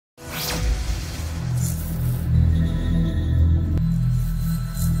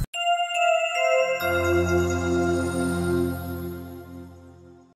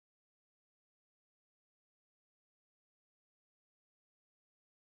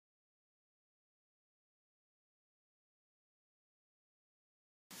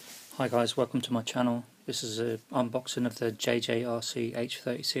Hi guys, welcome to my channel. This is an unboxing of the JJRC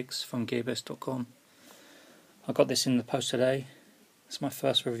H36 from Gearbest.com. I got this in the post today. It's my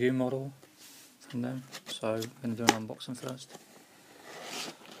first review model from them, so I'm going to do an unboxing first.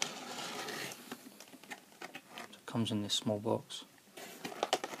 It comes in this small box.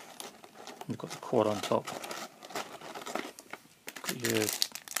 You've got the cord on top. Got your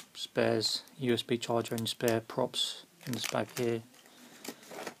spares, USB charger and spare props in this bag here.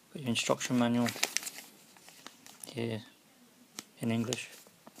 Got your instruction manual here in English.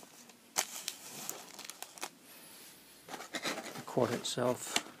 The quad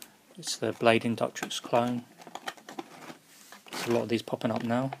itself, it's the Blade Inductrix clone. There's a lot of these popping up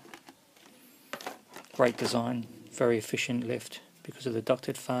now. Great design, very efficient lift because of the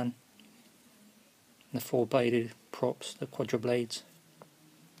ducted fan and the 4-bladed props, the quadra blades.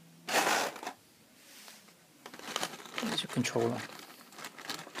 There's your controller.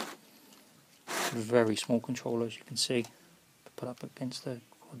 Very small controller, as you can see, put up against the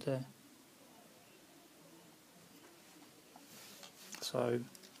quad there. So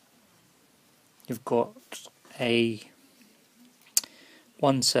you've got a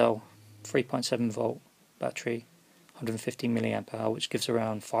 1-cell 3.7 volt battery, 150 milliamp hour, which gives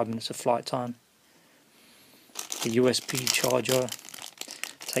around 5 minutes of flight time. The USB charger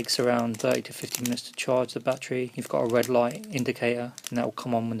takes around 30 to 50 minutes to charge the battery. You've got a red light indicator, and that will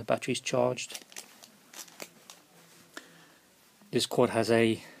come on when the battery is charged. This quad has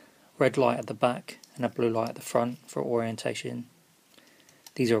a red light at the back and a blue light at the front for orientation.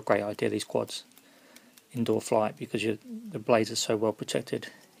 These are a great idea, these quads, indoor flight, because the blades are so well protected.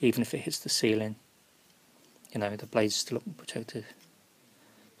 Even if it hits the ceiling, you know, the blades still look protected.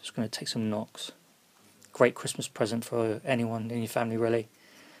 Just going to take some knocks. Great Christmas present for anyone in your family, really,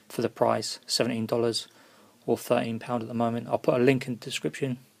 for the price, $17 or £13 at the moment. I'll put a link in the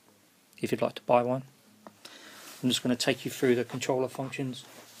description if you'd like to buy one. I'm just going to take you through the controller functions.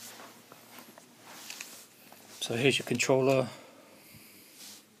 So here's your controller.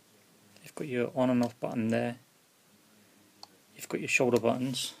 You've got your on and off button there. You've got your shoulder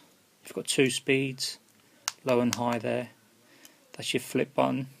buttons. You've got 2 speeds, low and high there. That's your flip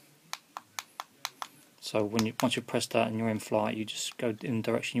button. So once you press that and you're in flight, you just go in the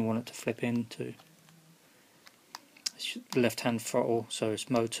direction you want it to flip into. It's the left hand throttle, so it's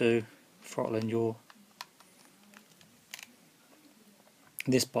mode 2, throttle and yaw.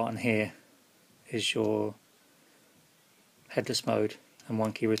 This button here is your headless mode and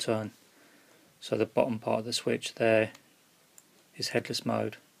 1-key return. So the bottom part of the switch there is headless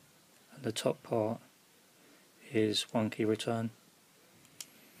mode, and the top part is 1-key return.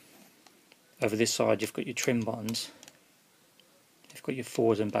 Over this side you've got your trim buttons. You've got your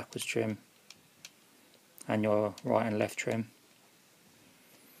forwards and backwards trim and your right and left trim.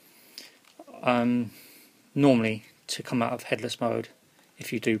 Normally, to come out of headless mode,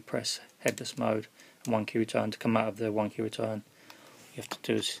 if you do press headless mode and 1-key return, to come out of the 1-key return, all you have to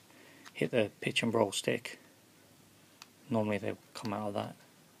do is hit the pitch and roll stick. Normally they'll come out of that,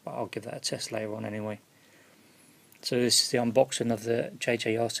 but I'll give that a test later on anyway. So this is the unboxing of the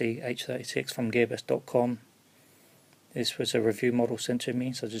JJRC H36 from Gearbest.com. This was a review model sent to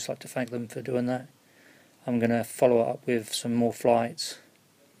me, so I'd just like to thank them for doing that. I'm going to follow up with some more flights,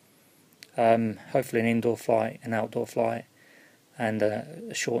 hopefully an indoor flight, an outdoor flight, and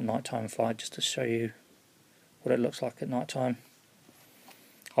a short nighttime flight, just to show you what it looks like at night time.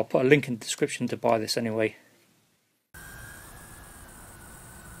 I'll put a link in the description to buy this anyway. So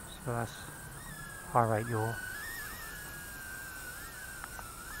that's high rate yaw,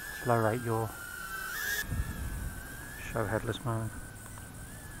 slow rate yaw, show headless mode,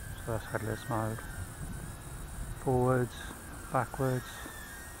 so that's headless mode, forwards, backwards,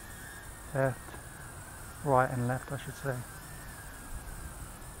 left, right and left I should say.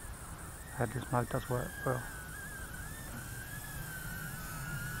 Headless mode does work well.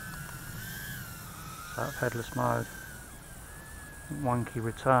 So headless mode, 1-key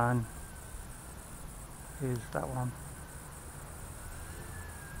return is that one.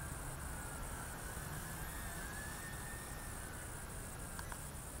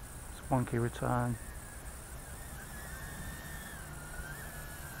 It's 1-key return.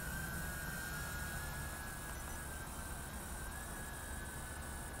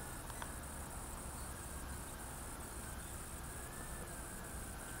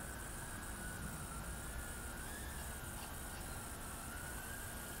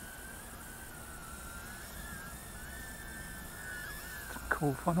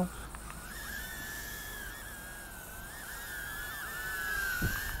 Cool funnels.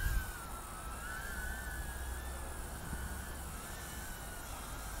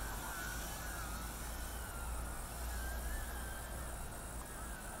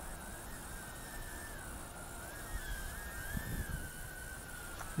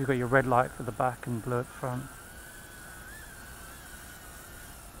 You've got your red light for the back and blue at the front.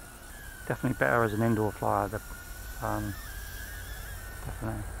 Definitely better as an indoor flyer, definitely.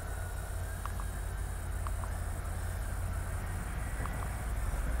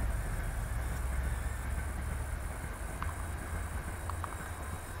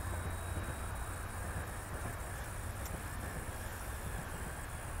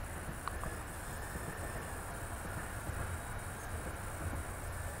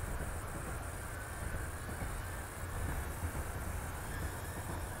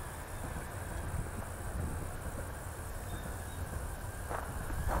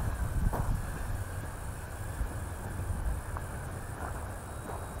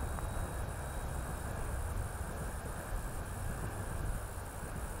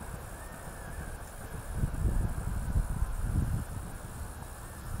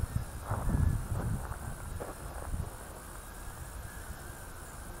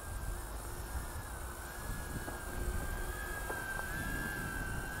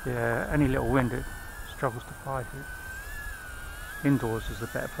 Yeah, any little wind it struggles to fight it. Indoors is a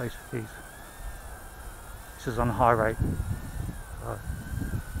better place for these. This is on high rate. So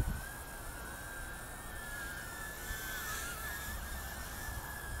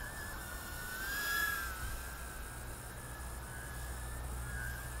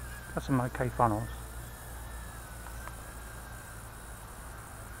got some okay funnels.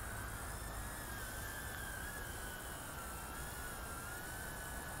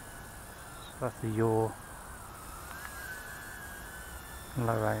 So that's the yaw in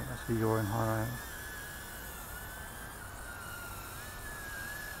low rate, that's the yaw in high rate.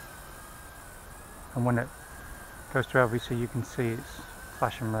 And when it goes to LVC you can see it's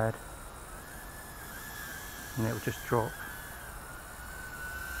flashing red and it will just drop.